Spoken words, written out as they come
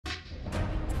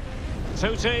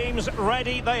Two teams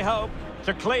ready, they hope,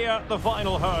 to clear the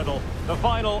final hurdle, the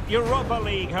final Europa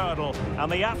League hurdle,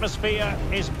 and the atmosphere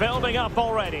is building up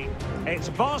already. It's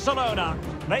Barcelona,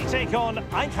 they take on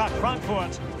Eintracht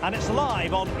Frankfurt, and it's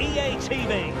live on EA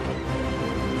TV.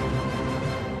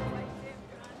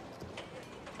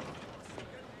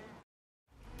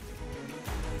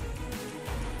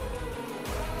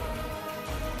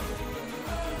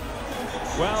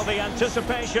 Well, the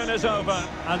anticipation is over,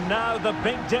 and now the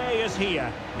big day is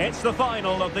here. It's the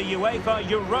final of the UEFA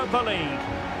Europa League.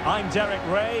 I'm Derek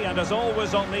Ray, and as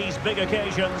always on these big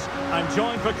occasions, I'm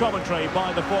joined for commentary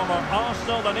by the former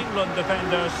Arsenal and England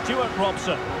defender Stuart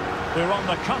Robson. We're on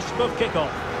the cusp of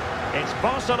kickoff. It's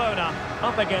Barcelona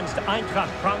up against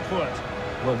Eintracht Frankfurt.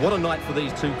 Well, what a night for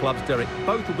these two clubs, Derek.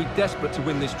 Both will be desperate to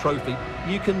win this trophy.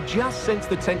 You can just sense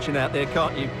the tension out there,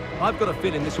 can't you? I've got a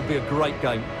feeling this will be a great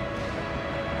game.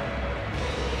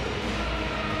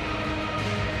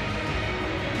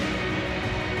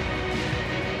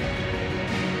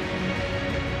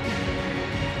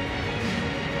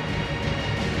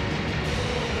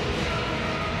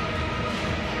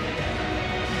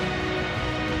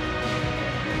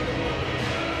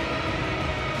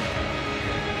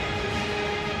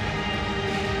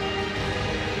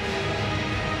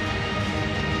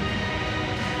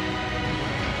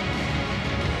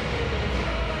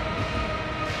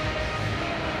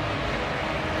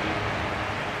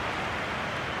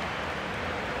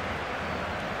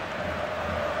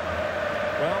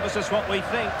 Well, this is what we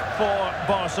think for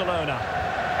Barcelona.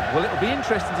 Well, it'll be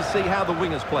interesting to see how the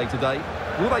wingers play today.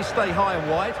 Will they stay high and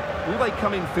wide? Will they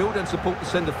come in field and support the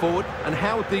centre forward? And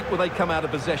how deep will they come out of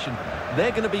possession?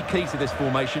 They're going to be key to this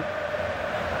formation.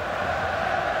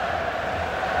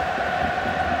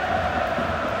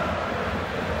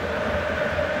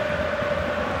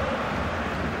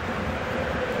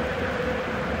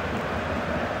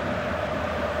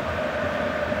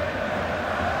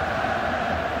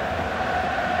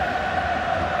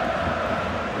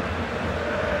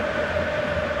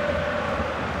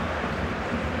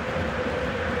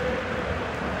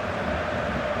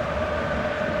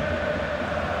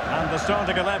 The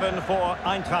starting 11 for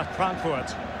Eintracht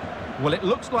Frankfurt. Well, it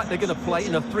looks like they're going to play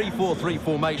in a 3-4-3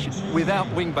 formation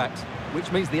without wing-backs, which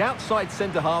means the outside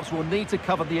centre-halves will need to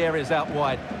cover the areas out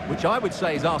wide, which I would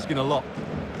say is asking a lot.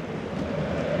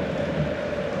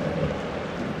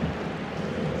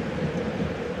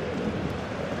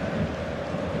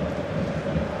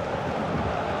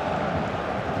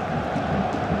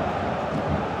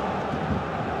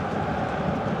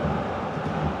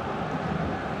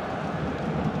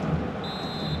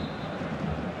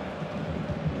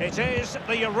 It is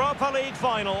the Europa League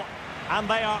final, and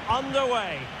they are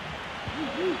underway.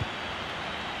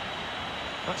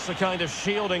 That's the kind of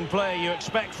shielding play you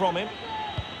expect from him.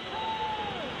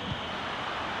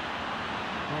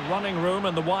 A running room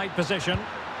in the wide position.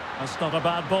 That's not a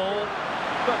bad ball,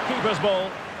 but keeper's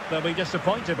ball. They'll be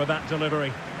disappointed with that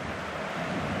delivery.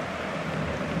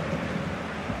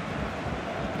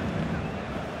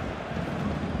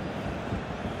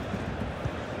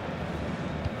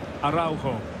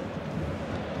 Araujo.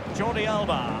 Jordi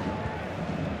Alba.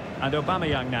 And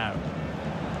Aubameyang now.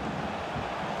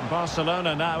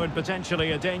 Barcelona now in potentially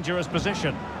a dangerous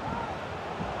position.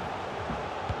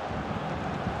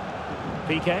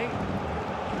 Piqué.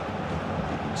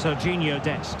 Serginho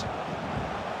Dest.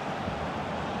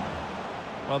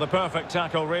 Well, the perfect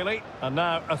tackle, really. And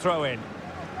now a throw-in.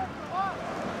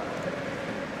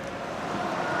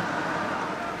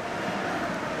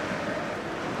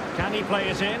 Can he play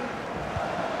it in?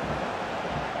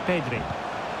 Pedri.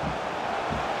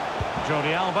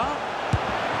 Jordi Alba.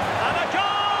 And a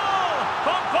goal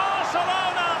for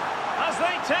Barcelona as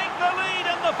they take the lead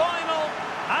in the final.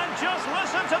 And just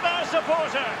listen to their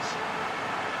supporters.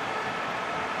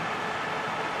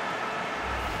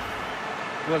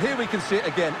 Well, here we can see it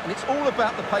again, and it's all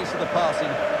about the pace of the passing.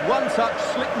 One touch,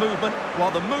 slick movement,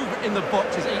 while the movement in the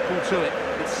box is equal to it.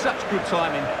 It's such good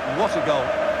timing. What a goal.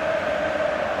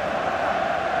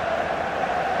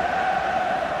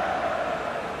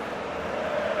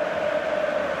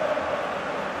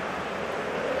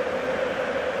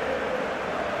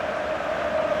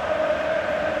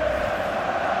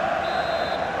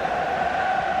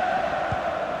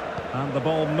 And the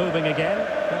ball moving again.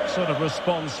 What sort of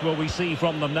response will we see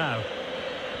from them now?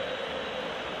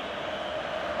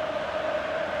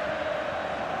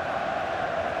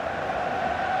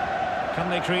 Can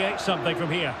they create something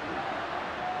from here?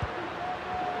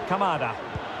 Kamada.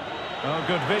 Oh,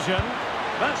 good vision.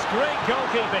 That's great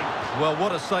goalkeeping. Well,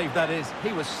 what a save that is.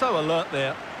 He was so alert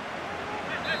there.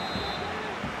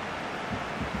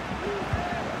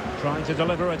 Trying to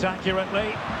deliver it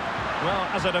accurately. Well,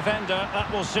 as a defender,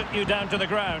 that will sit you down to the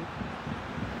ground.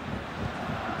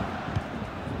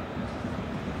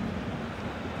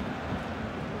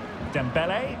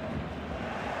 Dembele.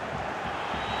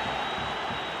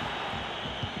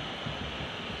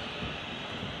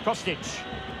 Kostic.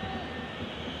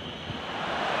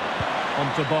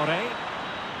 On to Boré.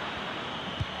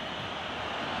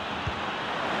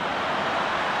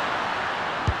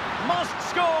 Must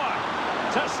score!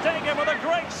 Ter Stegen with a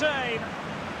great save.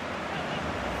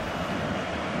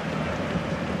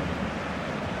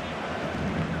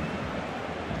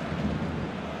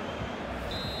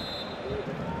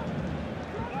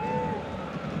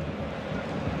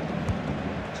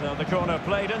 So the corner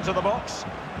played into the box.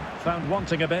 Found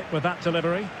wanting a bit with that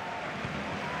delivery.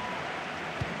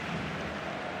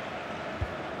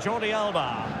 Jordi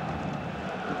Alba.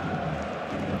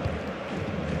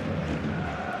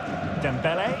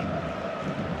 Dembele.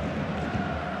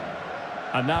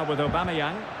 And now with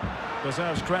Aubameyang.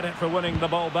 Deserves credit for winning the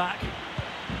ball back.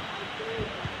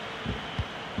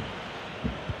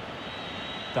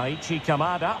 Daichi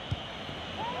Kamada.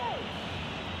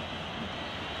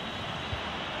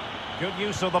 Good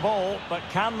use of the ball, but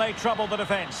can they trouble the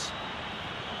defence?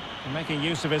 Making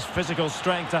use of his physical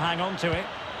strength to hang on to it.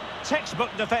 Textbook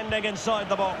defending inside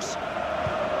the box.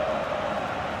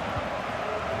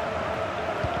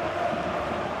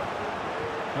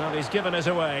 Well, he's given us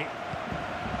away.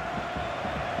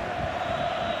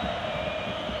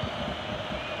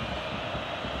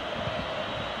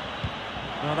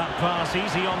 Well, that pass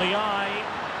easy on the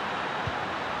eye.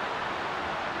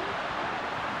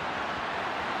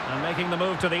 And making the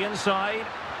move to the inside.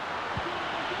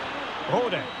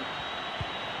 Rode.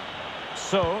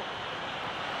 So,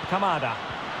 Kamada.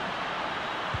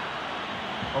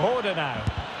 Rode now.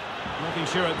 Making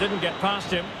sure it didn't get past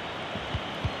him.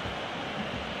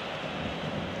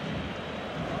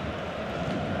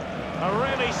 A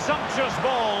really sumptuous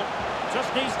ball.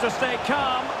 Just needs to stay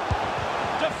calm.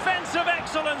 Defensive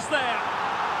excellence there.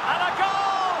 And a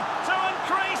goal to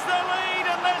increase the lead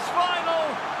in this final.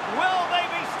 Will they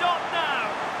be stopped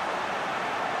now?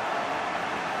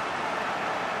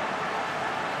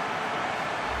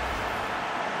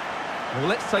 Well,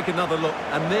 let's take another look.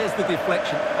 And there's the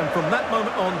deflection. And from that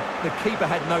moment on, the keeper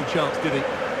had no chance, did he?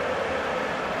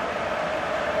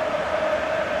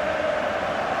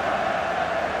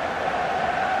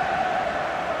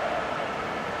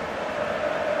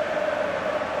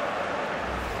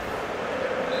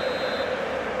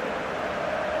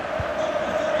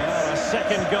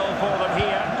 Second goal for them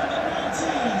here.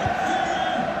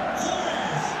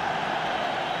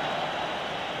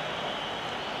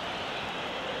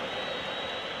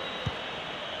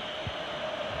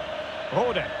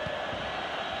 Rode.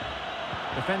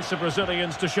 Defensive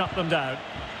Brazilians to shut them down.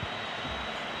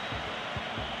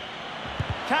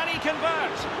 Can he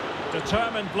convert?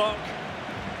 Determined block.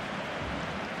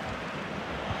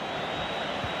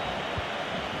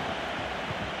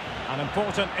 An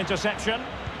important interception.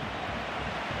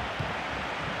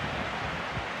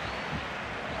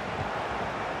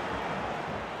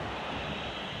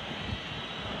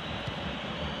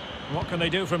 What can they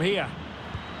do from here?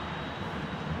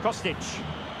 Kostic.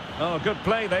 Oh, good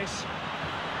play this.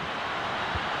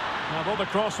 Now will the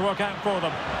cross work out for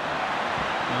them?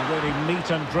 Now really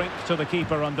meat and drink to the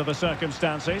keeper under the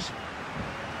circumstances.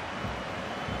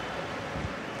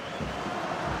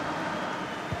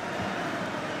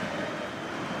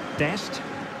 Dest.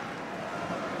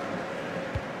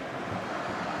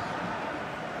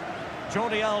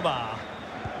 Jordi Alba.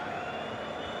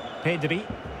 Pedri.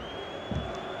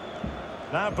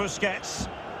 Now Busquets.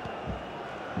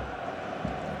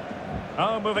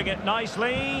 Oh, moving it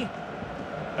nicely.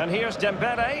 And here's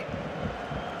Dembele.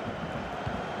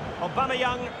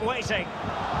 Aubameyang waiting.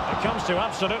 It comes to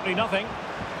absolutely nothing.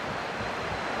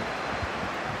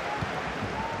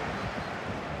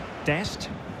 Dest.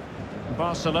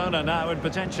 Barcelona now in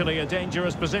potentially a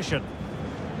dangerous position.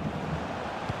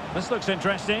 This looks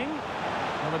interesting.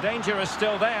 Well, the danger is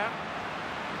still there.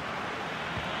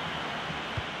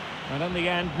 And in the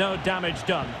end, no damage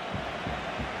done.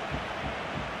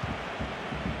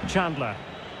 Chandler.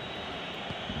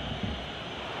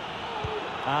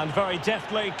 And very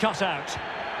deftly cut out.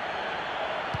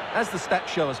 As the stats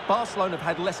show us, Barcelona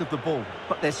have had less of the ball,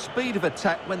 but their speed of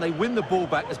attack when they win the ball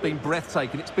back has been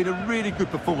breathtaking. It's been a really good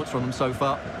performance from them so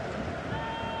far.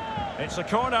 It's a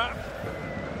corner.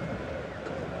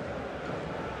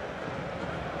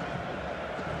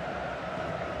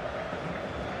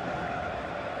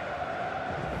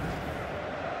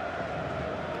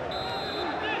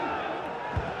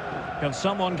 Can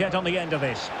someone get on the end of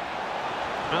this?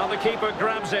 Now the keeper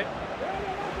grabs it.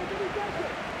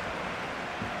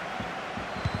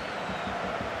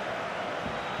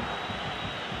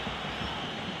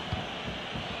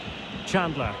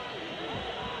 Chandler.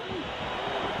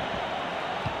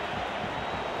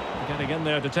 Getting in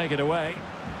there to take it away.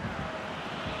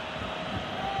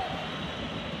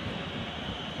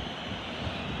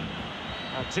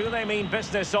 And do they mean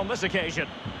business on this occasion?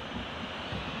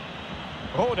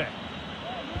 Rode.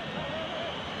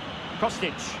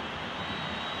 Kostic.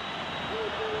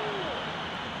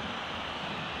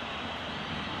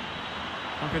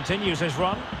 And continues his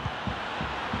run.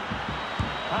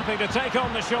 Happy to take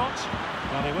on the shot.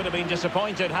 Well, he would have been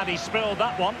disappointed had he spilled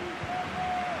that one.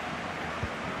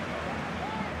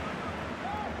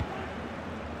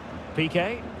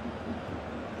 Piqué.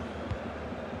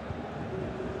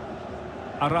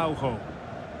 Araujo.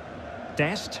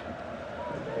 Dest.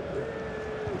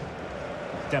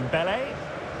 Dembele.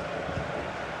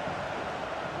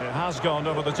 It has gone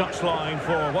over the touchline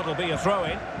for what will be a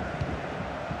throw-in.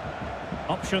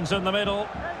 Options in the middle.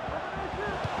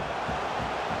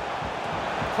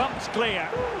 Thumped clear.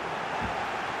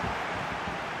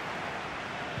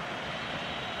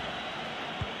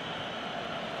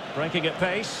 Breaking at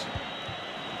pace.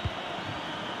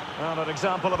 Well, an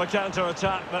example of a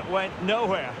counter-attack that went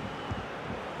nowhere.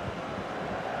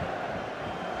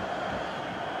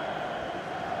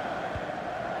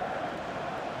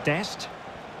 Dest.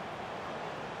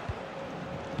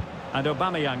 And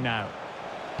Aubameyang now.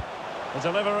 The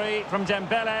delivery from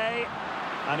Dembele.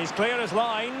 And he's clear as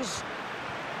lines.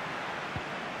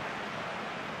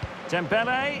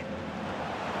 Dembele.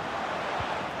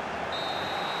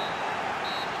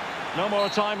 No more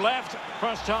time left.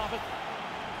 First half.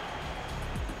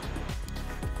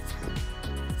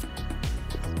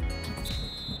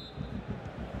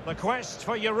 The quest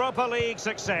for Europa League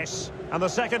success. And the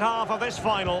second half of this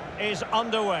final is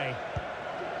underway.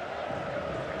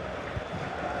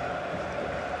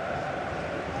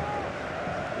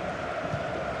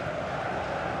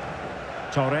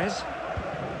 Torres.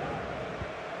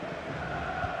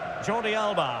 Jordi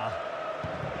Alba.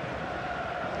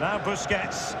 Now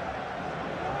Busquets.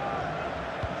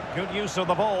 Good use of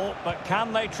the ball, but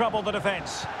can they trouble the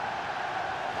defence?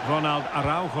 Ronald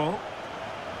Araujo.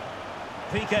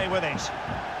 Piqué with it.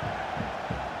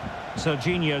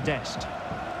 Serginho Dest.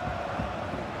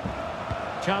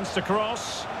 Chance to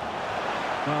cross.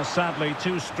 Well, sadly,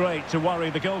 too straight to worry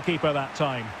the goalkeeper that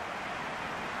time.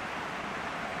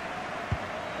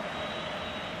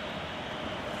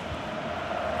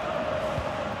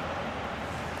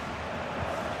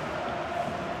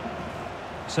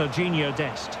 Serginho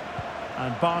Dest.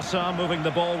 And Barca moving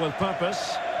the ball with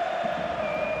purpose.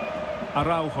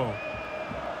 Araujo.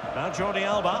 Now Jordi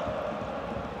Alba.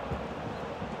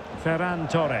 Ferran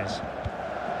Torres.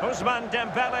 Ousmane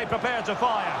Dembele prepared to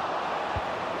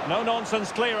fire.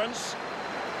 No-nonsense clearance.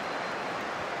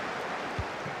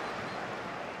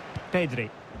 Pedri.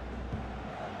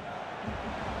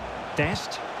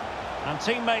 Dest. And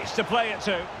teammates to play it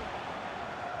to.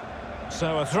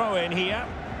 So a throw-in here.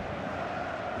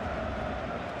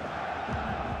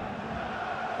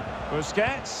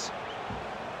 Busquets.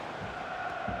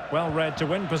 Well read to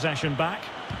win possession back.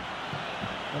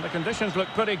 And the conditions look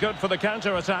pretty good for the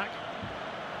counter-attack.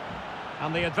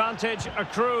 And the advantage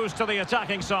accrues to the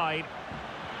attacking side.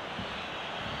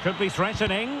 Could be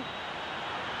threatening.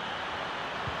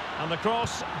 And the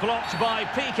cross blocked by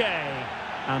Piqué.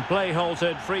 And play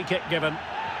halted, free kick given.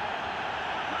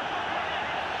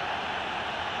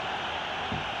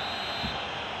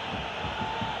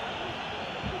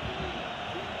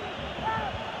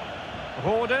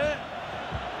 Rode.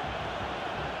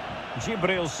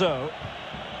 Gibril So.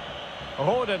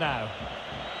 Rode now.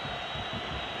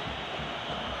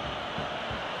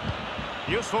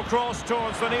 Useful cross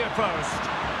towards the near post.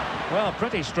 Well,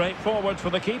 pretty straightforward for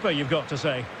the keeper, you've got to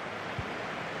say.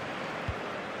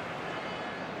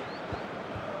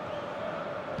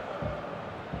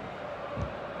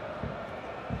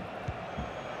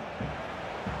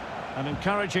 An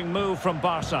encouraging move from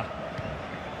Barca.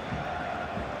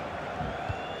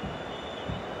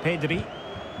 Pedri.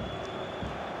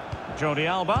 Jordi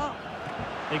Alba.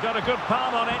 He got a good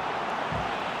palm on it.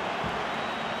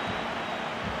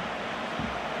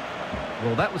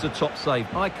 Well, that was a top save.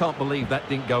 I can't believe that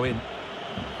didn't go in.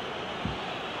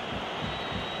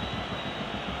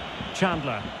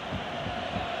 Chandler.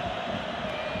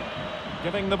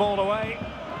 Giving the ball away.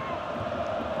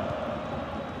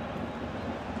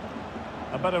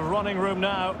 A bit of running room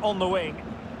now on the wing.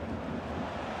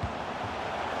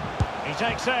 He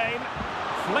takes aim,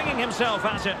 flinging himself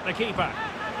at it, the keeper.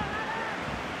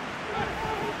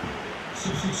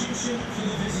 Substitution for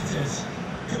the visitors.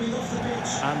 Coming off the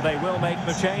pitch. And they will make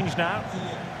the change now.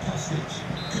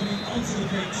 Coming onto the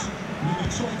pitch. Number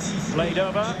 23. Played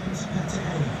over.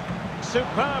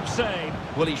 Superb save.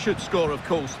 Well, he should score, of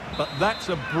course, but that's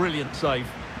a brilliant save.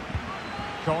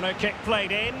 Corner kick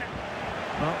played in.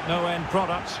 Well, no end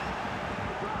product.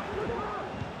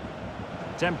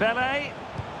 Dembele.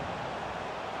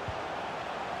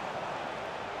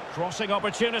 Crossing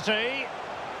opportunity.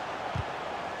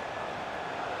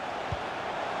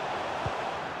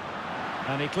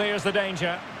 And he clears the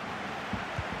danger.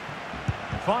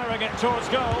 Firing it towards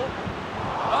goal.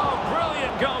 Oh,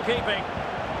 brilliant goalkeeping.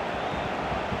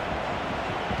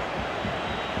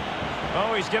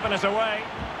 Oh, he's given us away.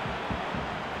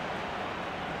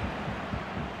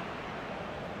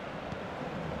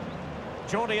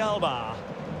 Jordi Alba.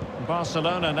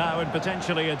 Barcelona now in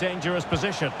potentially a dangerous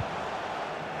position.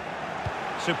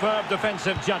 Superb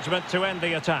defensive judgment to end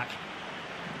the attack.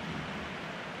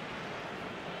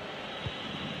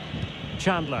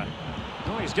 Chandler.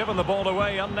 Oh, he's given the ball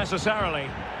away unnecessarily.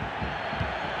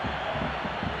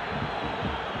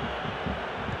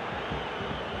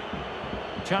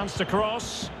 Chance to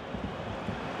cross.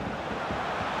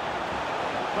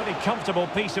 Pretty comfortable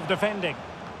piece of defending.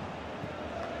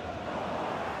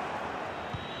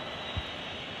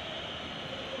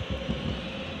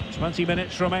 Twenty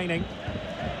minutes remaining.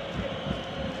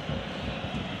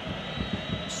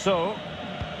 So,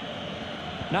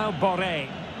 now Borré.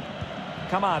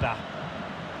 Kamada.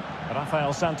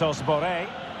 Rafael Santos Borré.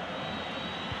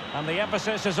 And the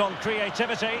emphasis is on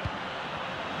creativity.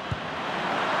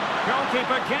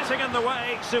 Goalkeeper getting in the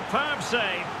way. Superb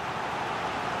save.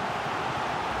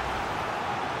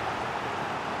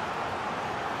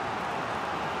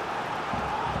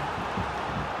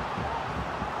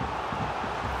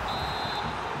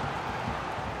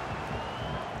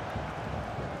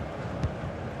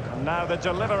 And now the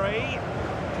delivery.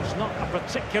 It's not a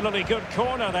particularly good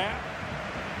corner there.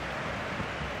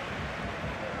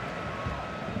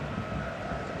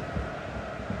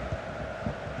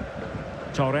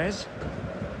 Torres.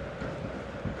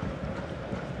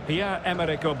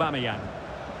 Pierre-Emerick Aubameyang.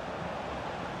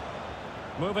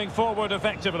 Moving forward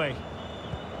effectively.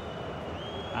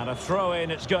 And a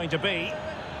throw-in it's going to be.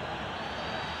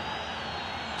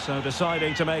 So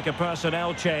deciding to make a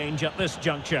personnel change at this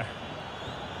juncture.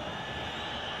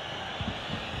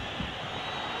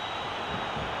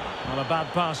 Well, a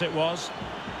bad pass it was.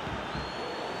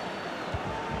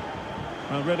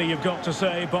 Well, really, you've got to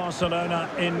say Barcelona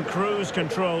in cruise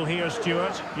control here,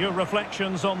 Stuart. Your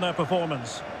reflections on their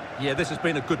performance? Yeah, this has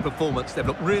been a good performance. They've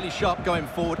looked really sharp going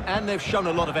forward, and they've shown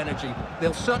a lot of energy.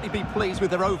 They'll certainly be pleased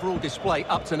with their overall display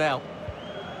up to now.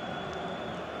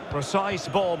 Precise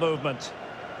ball movement.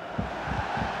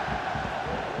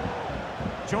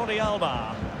 Jordi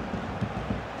Alba.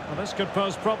 Well, this could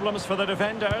pose problems for the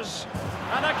defenders.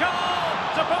 And a goal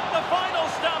to put the final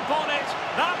stamp on it.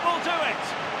 That will do it.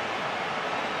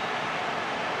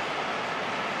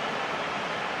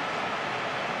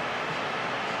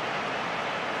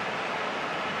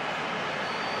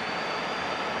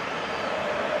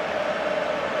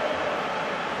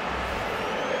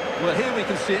 Well, here we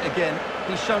can see it again.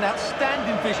 He's shown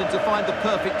outstanding vision to find the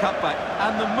perfect cutback.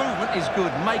 And the movement is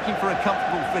good, making for a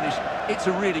comfortable finish. It's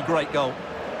a really great goal.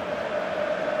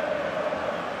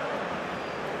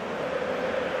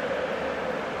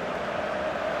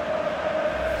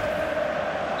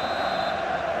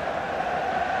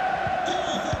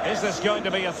 Is this going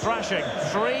to be a thrashing?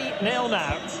 3-0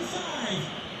 now.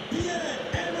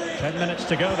 10 minutes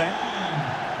to go then.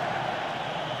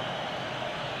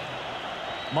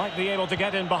 Might be able to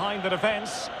get in behind the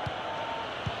defence.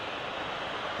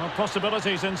 Well,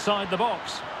 possibilities inside the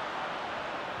box.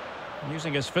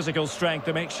 Using his physical strength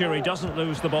to make sure he doesn't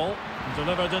lose the ball.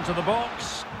 Delivered into the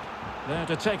box. There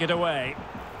to take it away.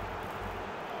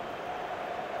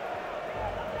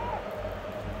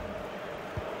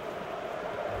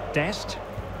 Dest.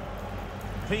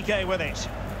 Piqué with it.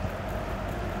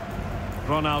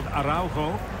 Ronald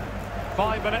Araujo.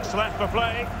 5 minutes left for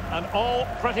play, and all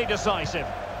pretty decisive.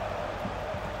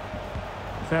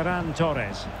 Ferran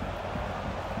Torres.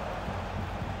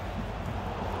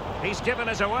 He's given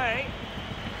us away.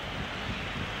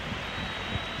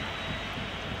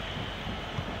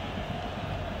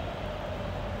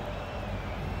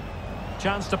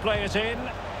 Chance to play it in.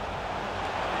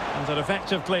 And an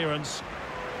effective clearance.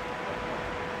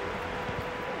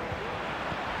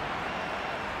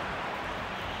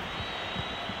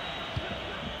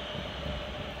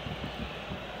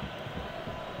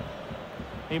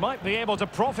 He might be able to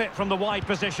profit from the wide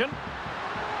position.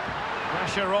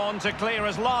 Pressure on to clear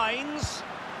his lines.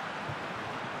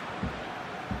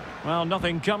 Well,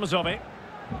 nothing comes of it.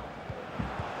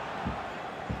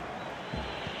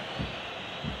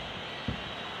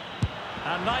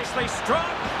 And nicely struck.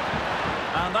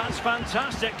 And that's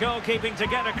fantastic goalkeeping to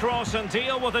get across and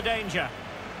deal with the danger.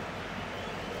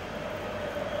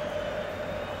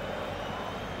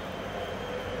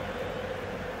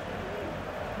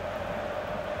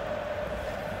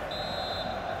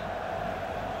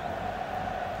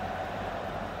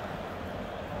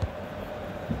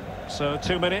 So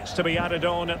 2 minutes to be added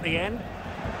on at the end.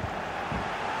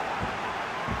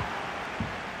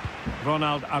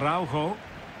 Ronald Araujo.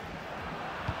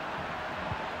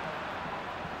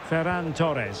 Ferran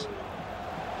Torres.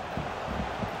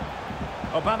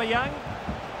 Aubameyang.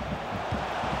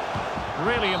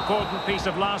 Really important piece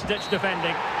of last-ditch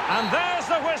defending. And there's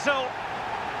the whistle.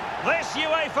 This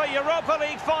UEFA Europa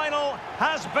League final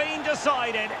has been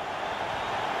decided.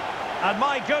 And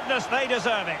my goodness, they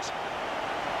deserve it.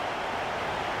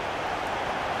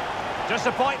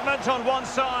 Disappointment on one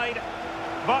side,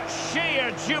 but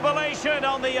sheer jubilation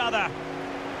on the other.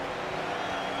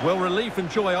 Well, relief and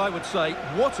joy, I would say.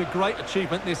 What a great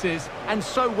achievement this is, and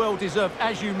so well deserved,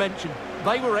 as you mentioned.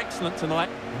 They were excellent tonight.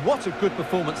 What a good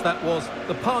performance that was.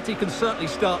 The party can certainly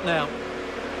start now.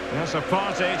 Yes, a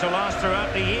party to last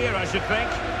throughout the year, I should think.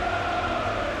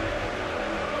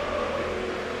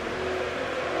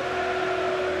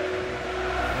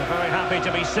 They're very happy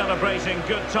to be celebrating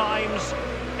good times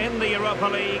in the Europa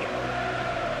League.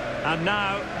 And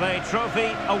now the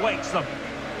trophy awaits them.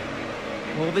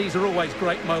 Well, these are always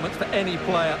great moments for any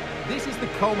player. This is the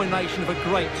culmination of a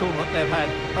great tournament they've had.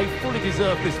 They fully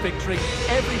deserve this victory.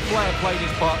 Every player played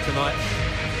his part tonight.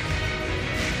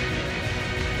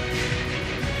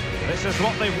 This is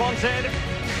what they wanted.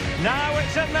 Now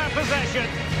it's in their possession.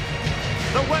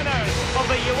 The winners of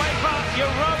the UEFA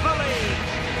Europa League.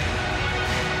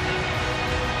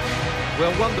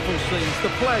 Well, wonderful scenes.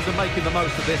 The players are making the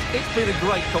most of this. It's been a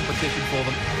great competition for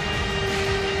them.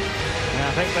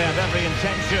 I think they have every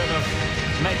intention of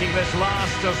making this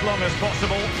last as long as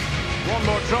possible. One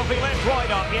more trophy left, why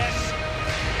not? Yes.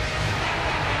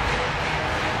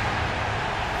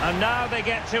 And now they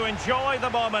get to enjoy the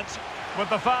moment with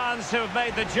the fans who have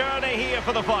made the journey here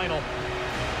for the final.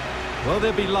 Well,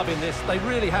 they'll be loving this. They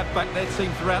really have backed their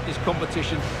team throughout this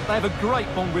competition. They have a great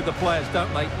bond with the players,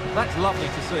 don't they? That's lovely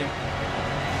to see.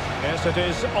 Yes, it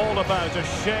is all about a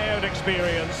shared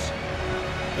experience.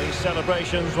 These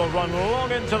celebrations will run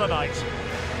long into the night.